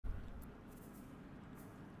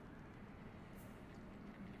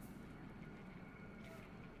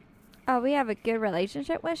Oh, we have a good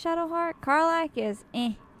relationship with Shadowheart. Karlach is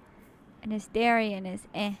eh. And his Darian is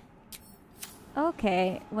eh.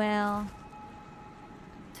 Okay, well.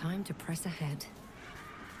 Time to press ahead.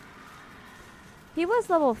 He was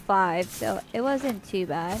level 5, so it wasn't too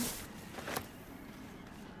bad.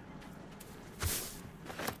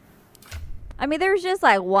 I mean, there's just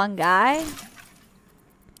like one guy.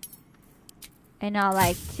 And not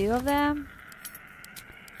like 2 of them.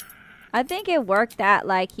 I think it worked that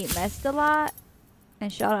like he missed a lot.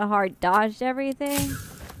 And Shadowheart dodged everything.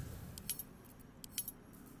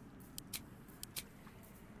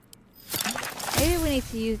 Maybe we need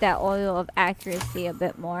to use that oil of accuracy a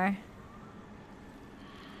bit more.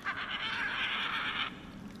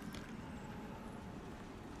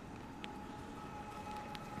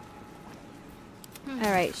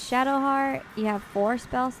 Alright, Shadowheart, you have 4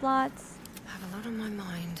 spell slots. I have a lot on my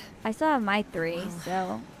mind. I still have my 3, Well,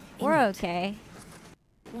 so we're okay.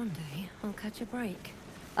 One day, I'll catch a break.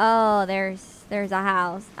 Oh, there's a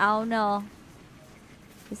house. Oh no.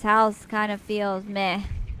 This house kind of feels meh.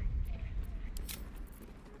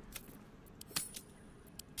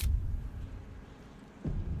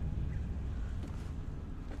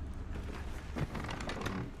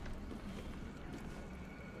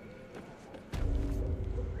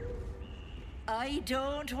 I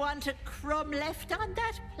don't want a crumb left on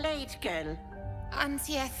that plate, girl.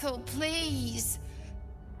 Auntie Ethel, please.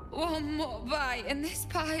 One more bite and this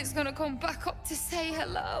pie is gonna come back up to say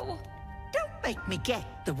hello. Don't make me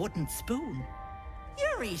get the wooden spoon.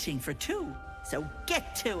 You're eating for 2, so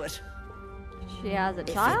get to it. She has a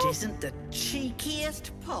If child? it isn't the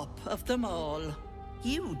cheekiest pup of them all,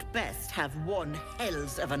 you'd best have one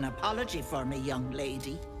hells of an apology for me, young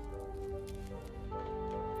lady.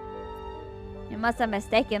 You must have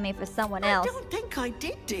mistaken me for someone else. I don't think I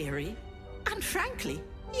did, dearie. And frankly,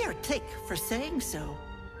 you're thick for saying so.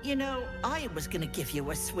 You know, I was gonna give you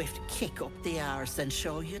a swift kick up the arse and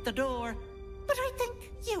show you the door. But I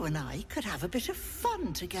think you and I could have a bit of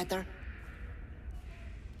fun together.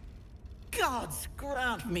 Gods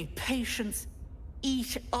grant me patience.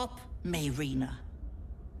 Eat up, Mayrina.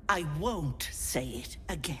 I won't say it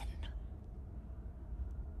again.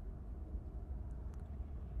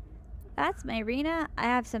 That's Mayrina. I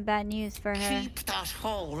have some bad news for her. Keep that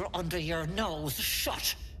hole under your nose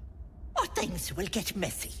shut, or things will get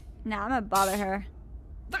messy. Nah, I'm gonna bother her.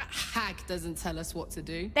 That hag doesn't tell us what to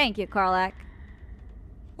do. Thank you, Karlach.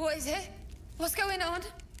 What is it? What's going on?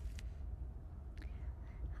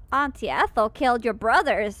 Auntie Ethel killed your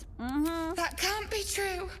brothers. Mm-hmm. That can't be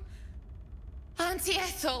true. Auntie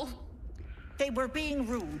Ethel. They were being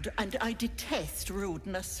rude, and I detest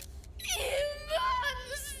rudeness. You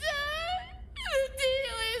monster! The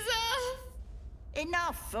deal is off.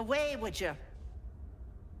 Enough, away with you.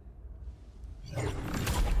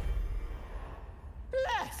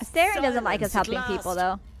 Astarion doesn't like us Silence helping at people, last.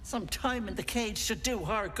 though. Some time in the cage should do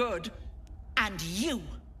her good. And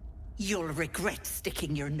you'll regret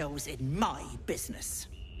sticking your nose in my business.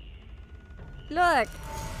 Look,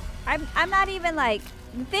 I'm not even like.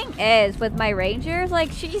 The thing is, with my rangers,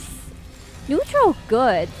 like she's neutral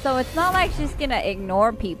good, so it's not like she's gonna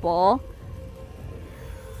ignore people.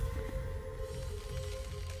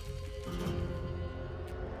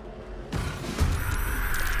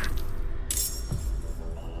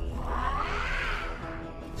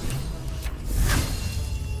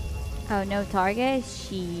 Oh, no target?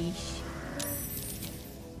 Sheesh.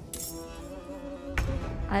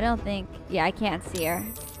 I don't think... Yeah, I can't see her.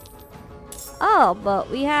 Oh,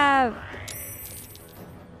 but we have...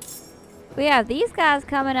 We have these guys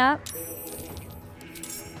coming up.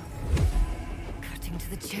 Cutting to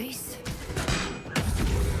the chase.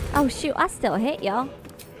 Oh, shoot. I still hit, y'all.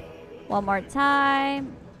 One more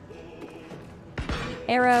time.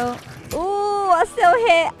 Arrow. Ooh, I still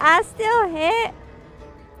hit. I still hit.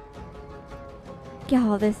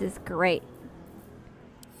 Yo, this is great.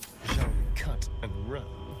 Shall we cut and run?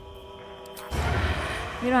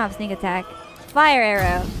 We don't have sneak attack. Fire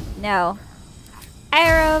arrow. No.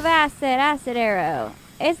 Arrow of acid. Acid arrow.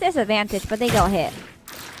 It's disadvantage, but they don't hit.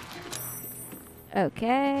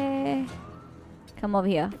 Okay. Come over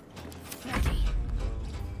here.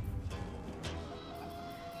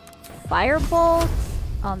 Firebolt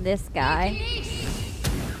on this guy.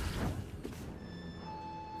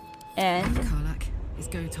 And Karlach, it's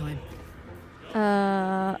go time.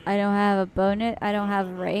 I don't have a bonus. I don't have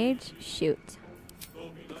rage. Shoot.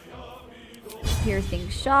 Piercing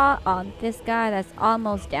shot on this guy that's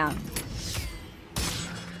almost down.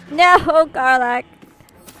 No, Karlach.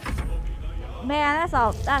 Man, that's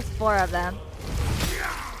all. That's 4 of them.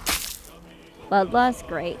 Bloodlust,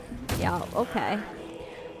 great. Yeah, okay.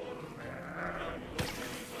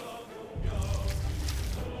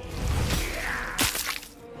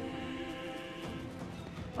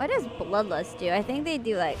 What does Bloodlust do? I think they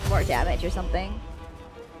do like more damage or something.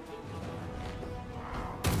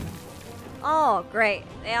 Oh, great.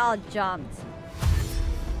 They all jumped.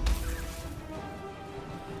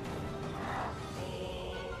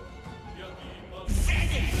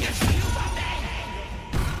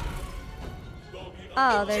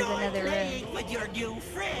 Oh, there's another room. With your new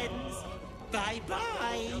friends. Bye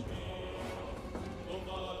bye.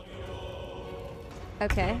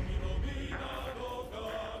 Okay.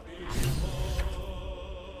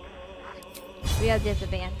 We have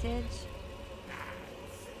disadvantage.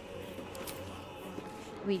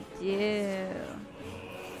 We do.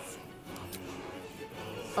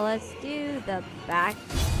 Let's do the back.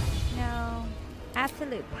 No.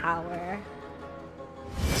 Absolute power.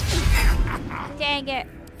 Dang it.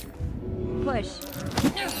 Push.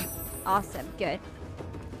 Awesome. Good.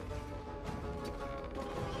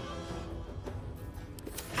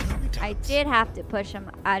 I did have to push him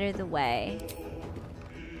out of the way.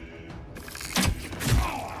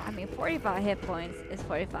 I mean, 45 hit points is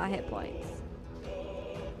 45 hit points.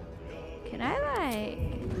 Can I, like,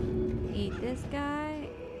 eat this guy?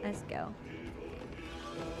 Let's go.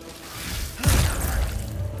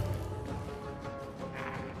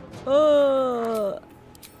 Oh!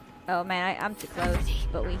 Oh man, I'm too close,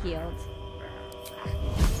 but we healed.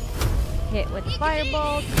 Hit with the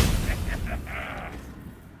firebolt.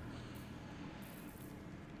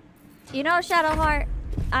 You know, Shadowheart,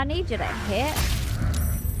 I need you to hit.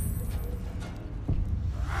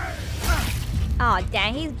 Oh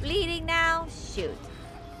dang, he's bleeding now. Shoot.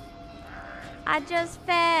 I just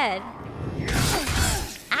fed.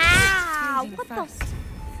 Ow! What the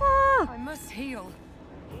fuck? I must heal.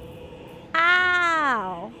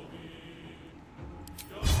 Ow!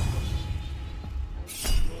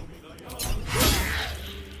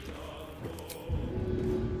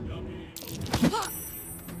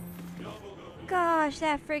 Gosh,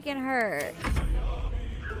 that freaking hurt.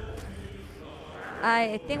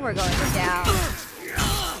 I think we're going down.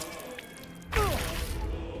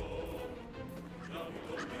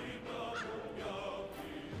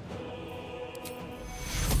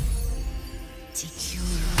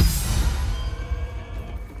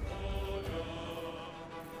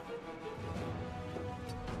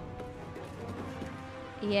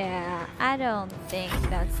 Yeah, I don't think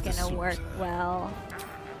that's gonna work well.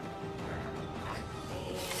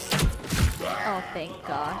 Oh, thank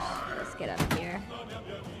gosh. Let's get up here.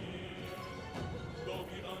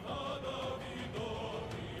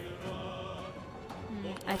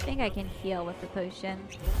 I think I can heal with the potion.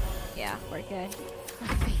 Yeah, we're good.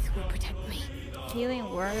 My faith will protect me. Healing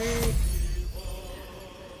word.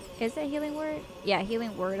 Is it healing word? Yeah,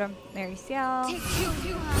 healing word on Mary Ciel.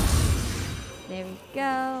 There we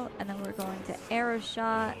go. And then we're going to arrow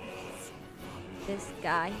shot this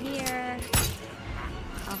guy here.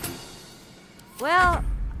 Oh. Well,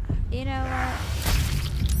 you know what?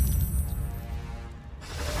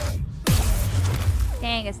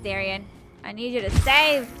 Dang, Astarion. I need you to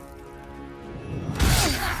save.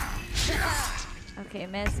 Okay,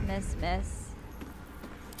 miss, miss, miss.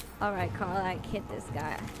 Alright, Karlach, hit this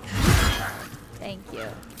guy. Thank you.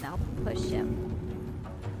 Now push him.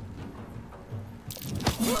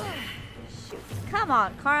 Shoot. Come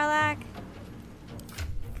on, Karlach.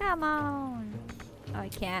 Come on. Oh, I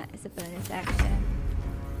can't. It's a bonus action.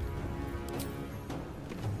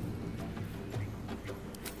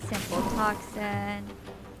 Simple toxin.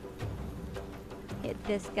 Hit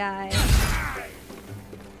this guy.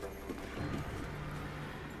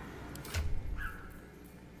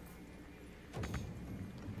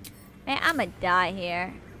 Man, I'm gonna die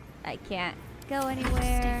here. I can't go anywhere.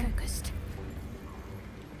 Stay focused.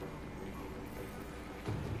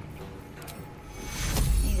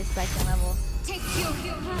 Need a second level. Take you.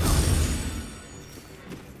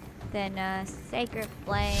 Then Sacred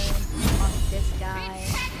Flame on this guy.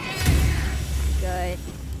 Good.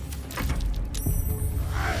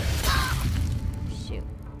 Shoot.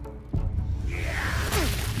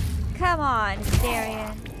 Come on,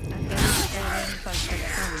 Astarion.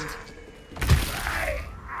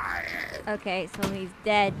 Okay, so he's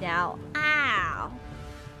dead now. Ow!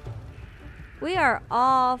 We are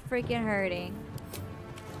all freaking hurting.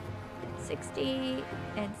 60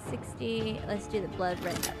 and 60. Let's do the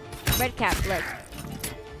red cap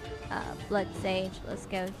blood sage. Let's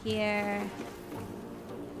go here.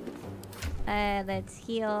 Let's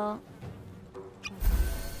heal.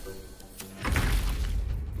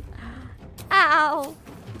 Ow!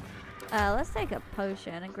 Let's take a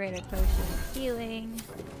potion, a greater potion of healing.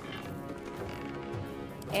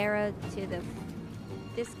 Arrow to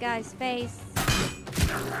this guy's face.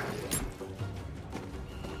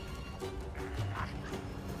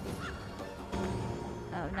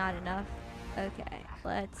 not enough. Okay,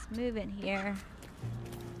 let's move in here.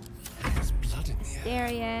 There's blood in the air.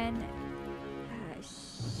 Larian.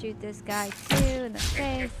 Shoot this guy too in the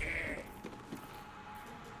face.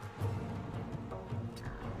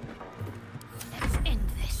 Let's end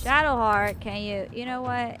this. Shadowheart, can you know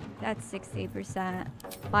what? That's 60%.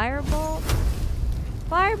 Firebolt?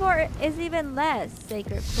 Firebolt is even less.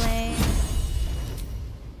 Sacred Flame.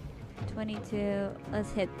 22.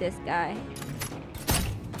 Let's hit this guy.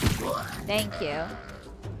 Thank you.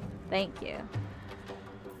 Thank you.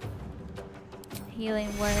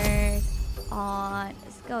 Healing word on.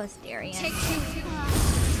 Let's go Asterian.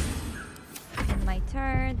 In my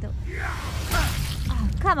turn. Oh,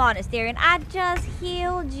 come on, Asterian. I just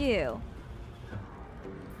healed you.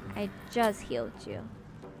 I just healed you.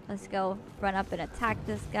 Let's go run up and attack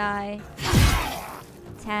this guy.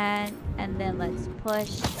 10. And then let's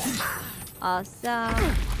push.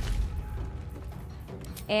 Awesome.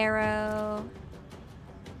 Arrow.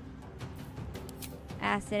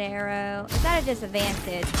 Acid arrow. It's at a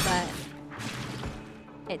disadvantage, but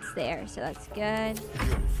it's there, so that's good. Go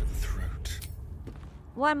for the throat.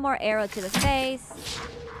 One more arrow to the face.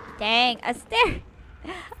 Dang,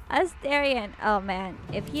 Asterian. Oh man,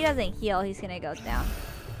 if he doesn't heal, he's gonna go down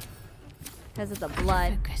because of the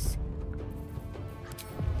blood. Focus.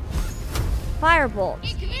 Firebolt.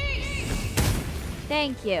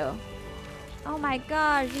 Thank you. Oh my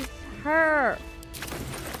gosh, these hurt.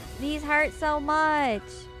 These hurt so much.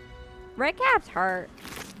 Red caps hurt.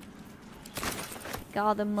 Got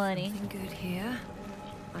all the money. Nothing good here,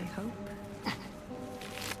 I hope.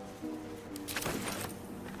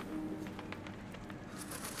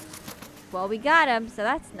 Well, we got him, so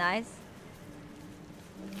that's nice.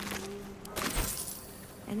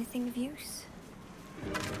 Anything of use?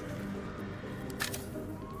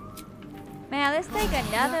 Man, let's take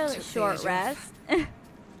another short rest.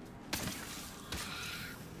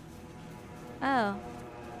 Oh.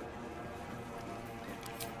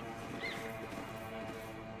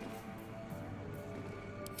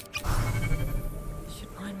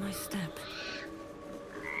 Should mind my step.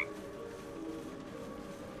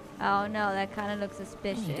 Oh no, that kind of looks I need a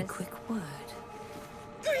suspicious. quick word.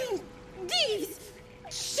 Green leaves,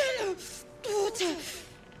 shallow water.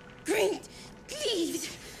 Green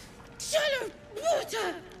leaves, shallow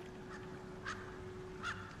water.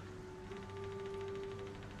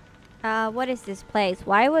 What is this place?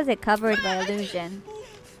 Why was it covered by illusion?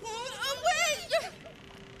 Away!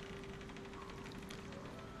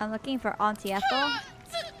 I'm looking for Auntie Ethel.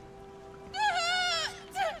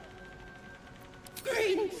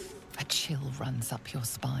 Green. A chill runs up your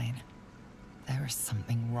spine. There is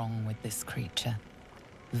something wrong with this creature.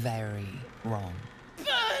 Very wrong.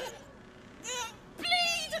 Burn.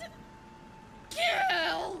 Bleed.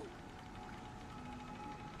 Kill.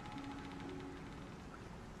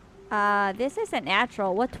 This isn't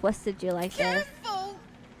natural. What twisted you like this? Careful.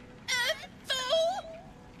 Ethel.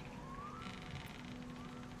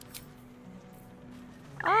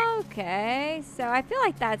 Okay, so I feel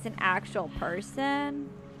like that's an actual person.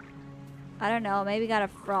 I don't know, maybe got a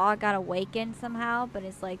frog got awakened somehow, but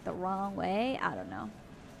it's like the wrong way. I don't know.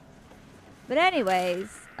 But anyways,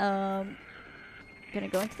 gonna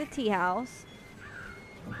go into the tea house.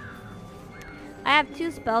 I have 2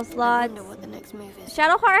 spell I slots. wonder what the next move is.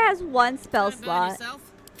 Shadowheart has 1 spell Don't burn slot.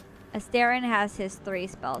 yourself. Asterian has his 3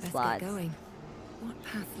 spell Let's slots. get going. What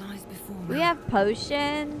path lies before me? We have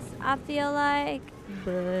potions, I feel like,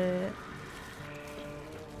 but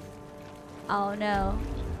oh no.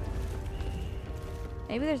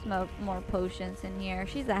 Maybe there's more potions in here.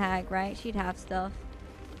 She's a hag, right? She'd have stuff.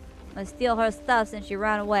 Let's steal her stuff since she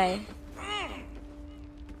ran away.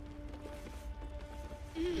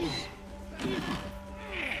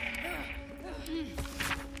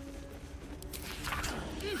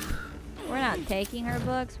 We're not taking her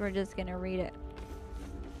books, we're just gonna read it.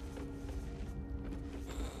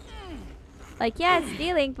 Like, yeah, it's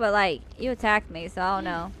stealing, but like, you attacked me, so I don't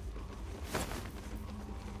know.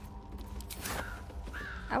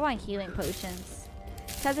 I want healing potions.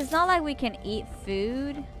 Because it's not like we can eat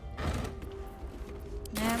food.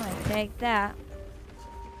 Man, I'm gonna take that.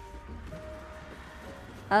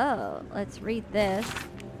 Oh, let's read this.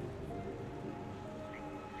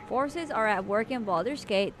 Forces are at work in Baldur's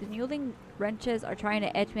Gate. The Newling wrenches are trying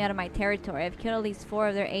to edge me out of my territory. I've killed at least 4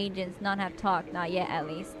 of their agents. None have talked. Not yet, at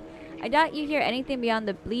least. I doubt you hear anything beyond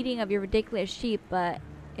the bleating of your ridiculous sheep, but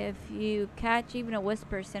if you catch even a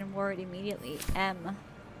whisper, send word immediately. M.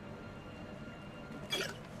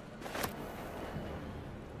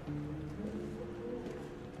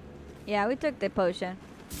 Yeah, we took the potion.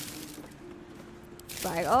 It's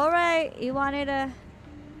like, alright, you wanted to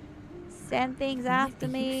send things after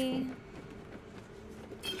me.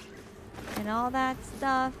 And all that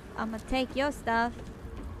stuff. I'm gonna take your stuff.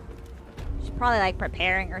 She's probably like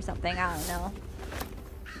preparing or something. I don't know.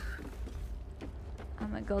 I'm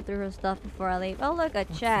gonna go through her stuff before I leave. Oh, look, a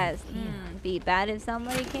chest. Be bad if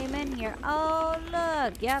somebody came in here. Oh,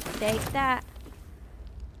 look. Yep, take that.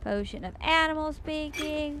 Potion of animal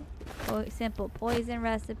speaking. Simple poison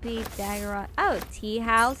recipe. Dagger. Oh, tea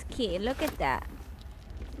house key. Look at that.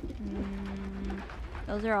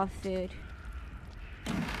 Those are all food.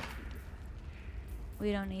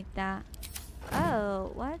 We don't need that.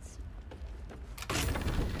 Oh, what?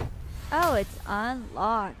 Oh, it's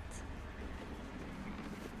unlocked.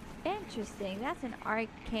 Interesting. That's an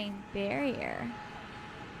arcane barrier.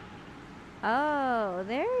 Oh,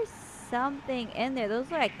 there's something in there.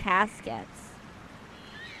 Those are like caskets.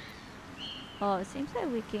 Oh, it seems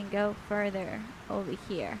like we can go further over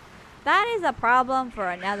here. That is a problem for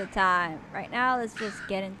another time. Right now, let's just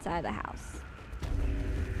get inside the house.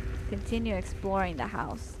 Continue exploring the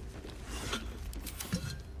house.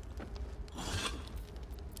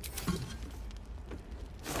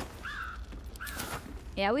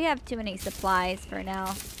 Yeah, we have too many supplies for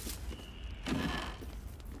now.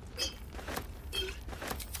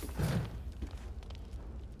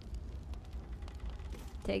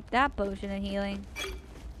 Take that potion of healing.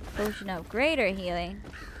 Potion of greater healing.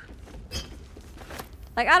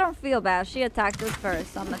 Like, I don't feel bad. She attacked us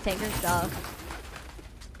first, so I'm gonna take her stuff.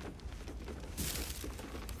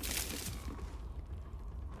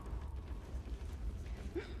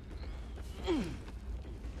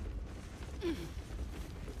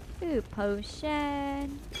 Ooh,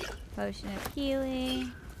 potion. Potion of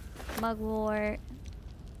healing. Mugwort.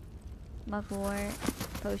 Mugwort.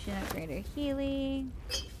 Potion of greater healing.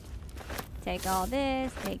 Take all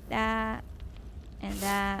this. Take that. And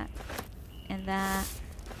that. And that.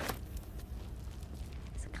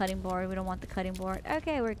 It's a cutting board. We don't want the cutting board.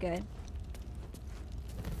 Okay, we're good.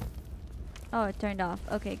 Oh, it turned off.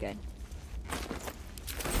 Okay, good.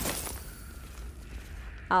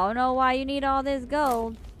 I don't know why you need all this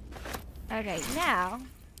gold. Okay, now.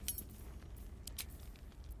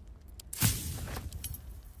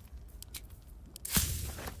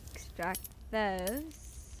 Extract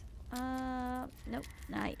those. Nope,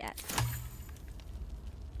 not yet.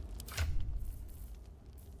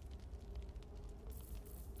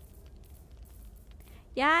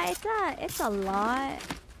 Yeah, it's a lot.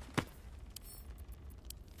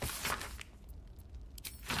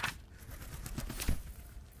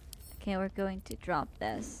 Okay, we're going to drop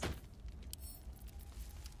this.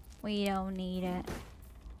 We don't need it.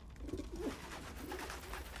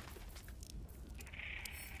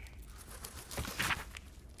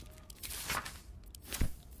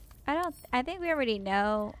 I think we already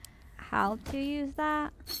know how to use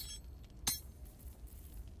that.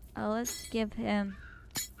 Oh, let's give him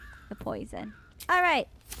the poison. Alright.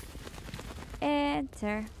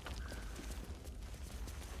 Enter.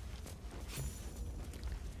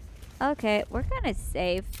 Okay, we're gonna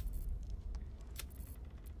save.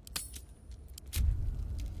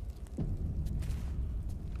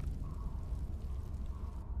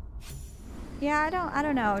 Yeah, I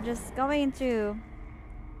don't know. Just going through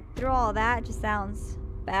all that just sounds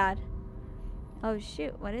bad. Oh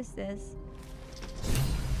shoot, what is this?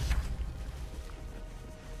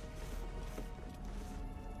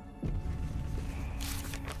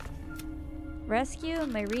 Rescue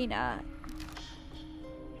Marina.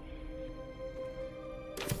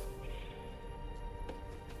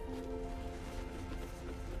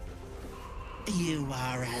 You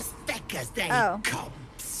are as thick as they come,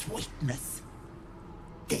 sweetness.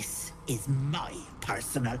 This is my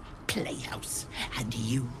personal playhouse, and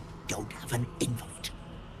you don't have an invite.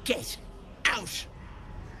 Get out!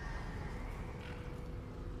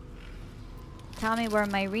 Tell me where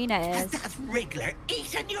Myrina is. Has that wriggler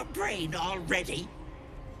eaten your brain already?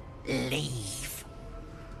 Leave.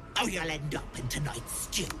 Or you'll end up in tonight's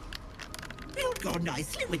stew. It'll go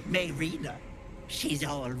nicely with Myrina. She's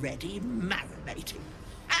already marinating.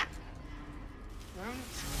 Ah.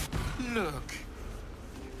 Don't look.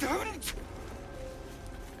 Don't!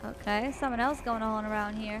 Okay, someone else going on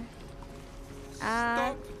around here.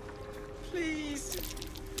 Stop. Please.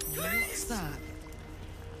 What's that?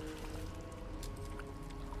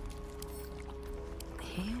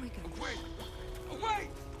 Here we go. Wait! Wait!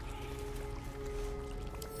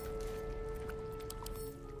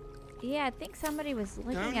 Yeah, I think somebody was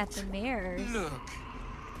looking at the mirrors. Look.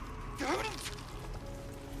 Don't!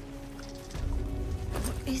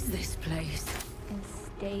 What is this place? In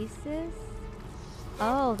stasis?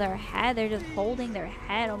 Oh, their head. They're just holding their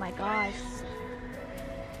head. Oh my gosh.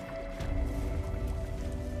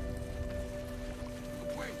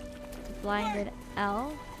 Blinded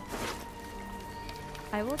elf.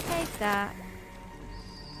 I will take that.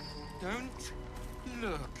 Don't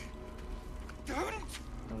look. Don't.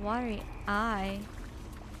 The watery eye.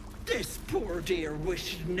 This poor dear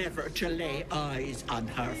wished never to lay eyes on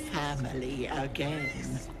her family again.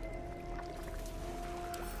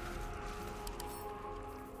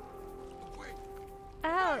 Wait.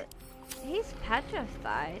 Oh, he's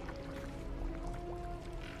petrified.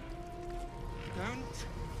 Don't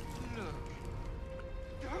look.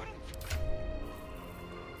 Don't.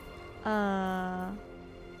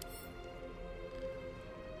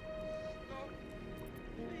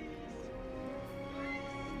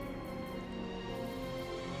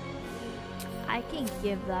 I can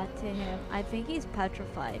give that to him. I think he's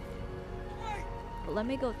petrified. But let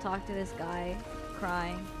me go talk to this guy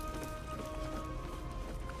crying.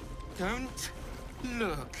 Don't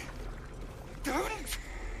look. Don't.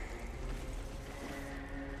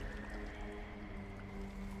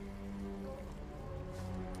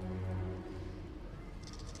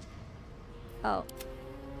 Oh.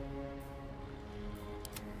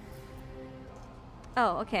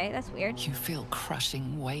 Oh, okay, that's weird. You feel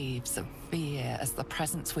crushing waves of fear as the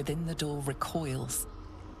presence within the door recoils.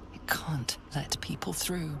 It can't let people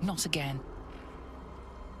through, not again.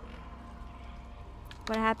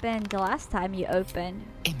 What happened the last time you opened?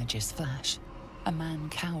 Images flash. A man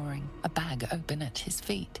cowering, a bag open at his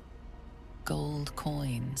feet. Gold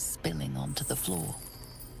coins spilling onto the floor.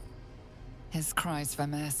 His cries for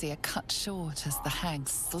mercy are cut short as the hag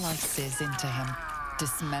slices into him,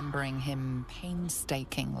 dismembering him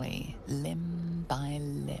painstakingly, limb by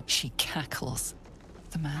limb. She cackles.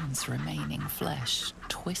 The man's remaining flesh,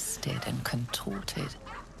 twisted and contorted,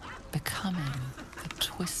 becoming the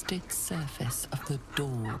twisted surface of the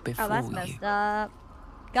door before Oh, that's you. messed up.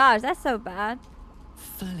 Gosh, that's so bad.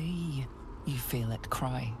 Flee, you feel it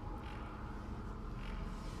cry.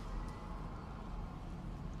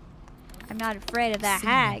 I'm not afraid of that Scene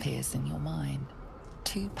hag. appears in your mind.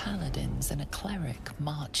 Two paladins and a cleric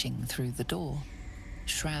marching through the door,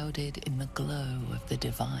 shrouded in the glow of the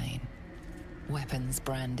divine. Weapons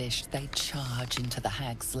brandished, they charge into the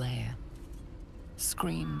hag's lair.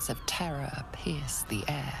 Screams of terror pierce the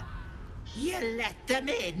air. You let them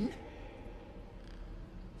in?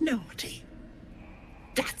 Naughty.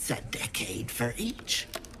 That's a decade for each.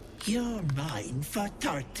 You're mine for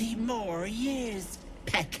 30 more years,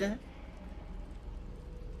 Petal.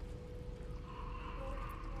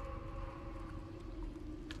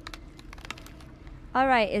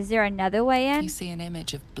 Alright, is there another way in? You see an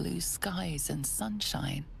image of blue skies and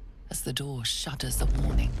sunshine as the door shudders a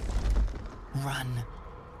warning. Run.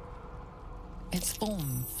 Its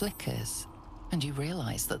form flickers, and you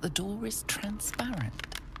realize that the door is transparent.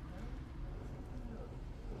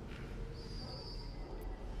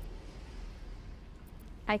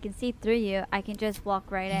 I can see through you. I can just walk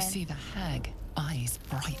right You in. see the hag, eyes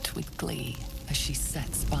bright with glee, as she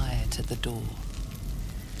sets fire to the door.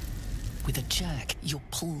 With a jerk, you're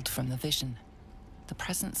pulled from the vision. The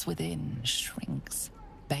presence within shrinks,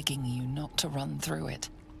 begging you not to run through it.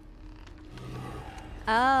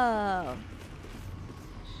 Oh.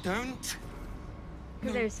 Don't.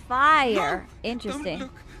 So there's fire. No, Interesting. Don't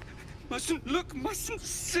look. Mustn't look, mustn't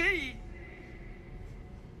see.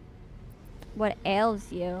 What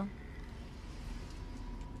ails you?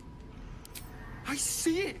 I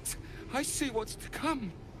see it. I see what's to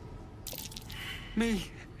come. Me.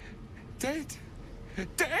 Dead.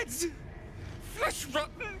 Dead. Flesh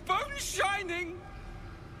rotten, bone shining.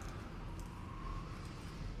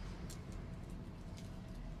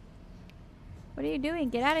 What are you doing?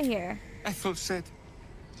 Get out of here. Ethel said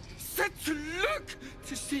to look,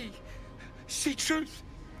 to see. See truth.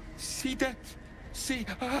 See death. See...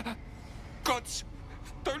 gods,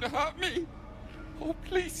 don't hurt me. Oh,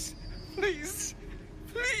 please. Please.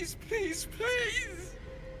 Please, please, please.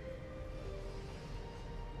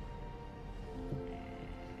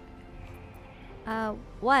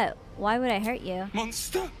 What? Why would I hurt you?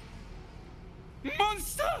 Monster.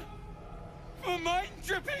 Monster! For mind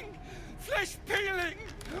dripping, flesh peeling,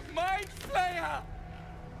 mind flayer.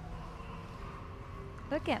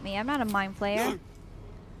 Look at me. I'm not a mind flayer.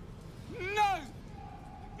 No! No!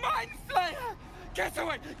 Mind flayer! Get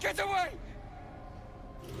away! Get away!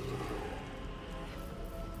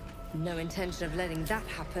 No intention of letting that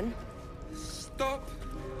happen. Stop!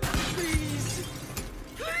 Please!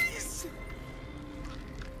 Please!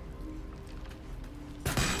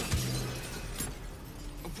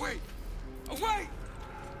 Away! Away!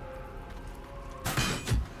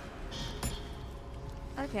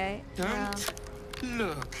 Okay. Don't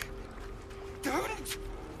look. Don't!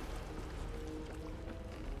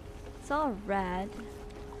 it's all red.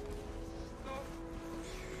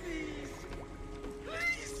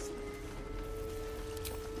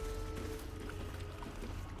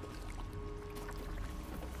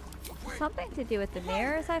 Something to do with the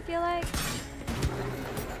mirrors, I feel like.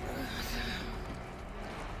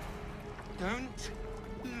 Don't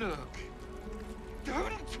look.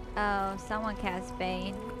 Don't. Oh, someone cast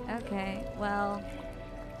Bane. Okay, well.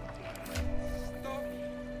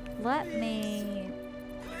 Let me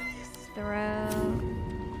throw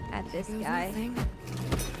at this guy.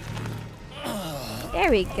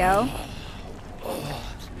 There we go.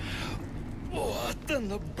 What in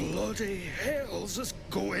the bloody hell's is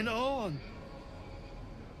going on?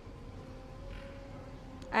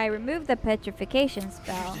 I removed the petrification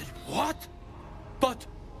spell. You did what?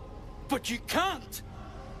 But you can't.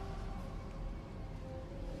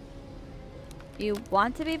 You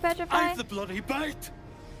want to be petrified? I've the bloody bite.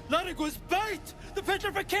 Larigwa's bite. The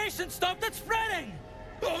petrification stopped it spreading.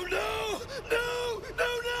 Oh no! No! No!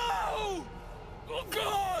 No! Oh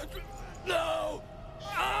God! No!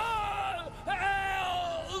 Ah!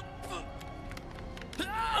 Help!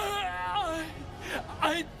 Ah!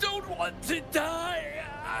 I don't want to die.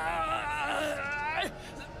 Ah!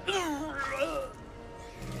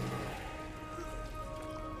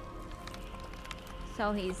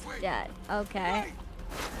 So he's dead. Okay. Wait.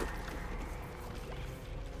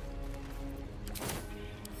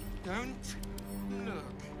 Don't look.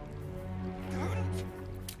 Don't.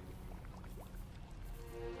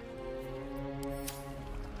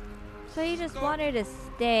 So he just wanted to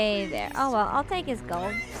stay there. Oh well, I'll take his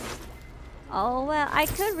gold. Oh well, I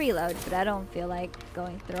could reload, but I don't feel like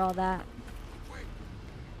going through all that.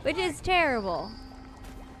 Which is terrible.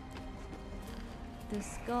 The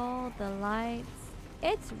skull, the lights.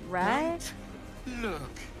 It's red. Don't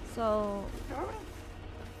look. So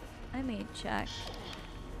let me check.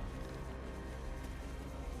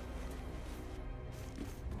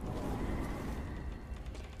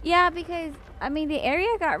 Yeah, because I mean the area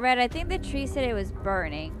got red. I think the tree said it was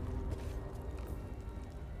burning.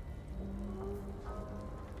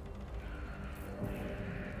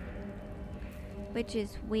 Which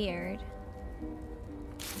is weird.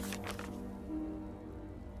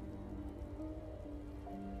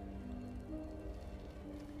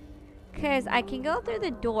 Because I can go through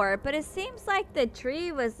the door, but it seems like the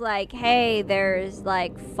tree was like, hey, there's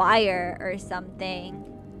like fire or something.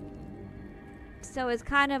 So it's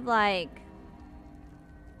kind of like,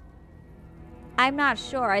 I'm not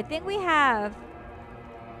sure. I think we have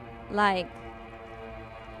like,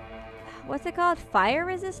 what's it called? Fire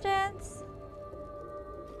resistance?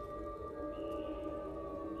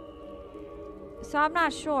 So I'm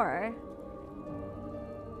not sure.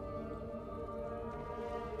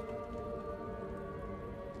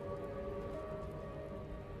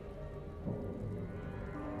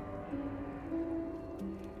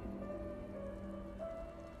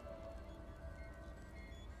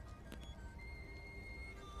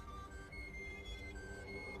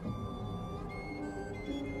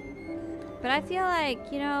 But I feel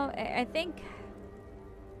like, you know, I think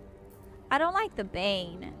I don't like the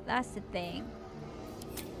Bane. That's the thing.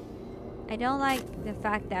 I don't like the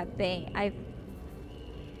fact that Bane,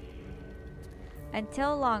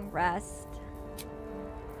 until long rest.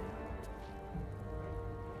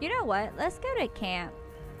 You know what? Let's go to camp.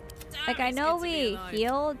 Like, I know we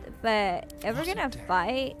healed, but if we're gonna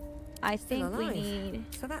fight, I think we need...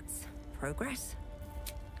 So that's progress.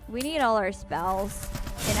 We need all our spells.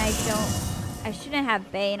 And I shouldn't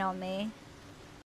have Bane on me.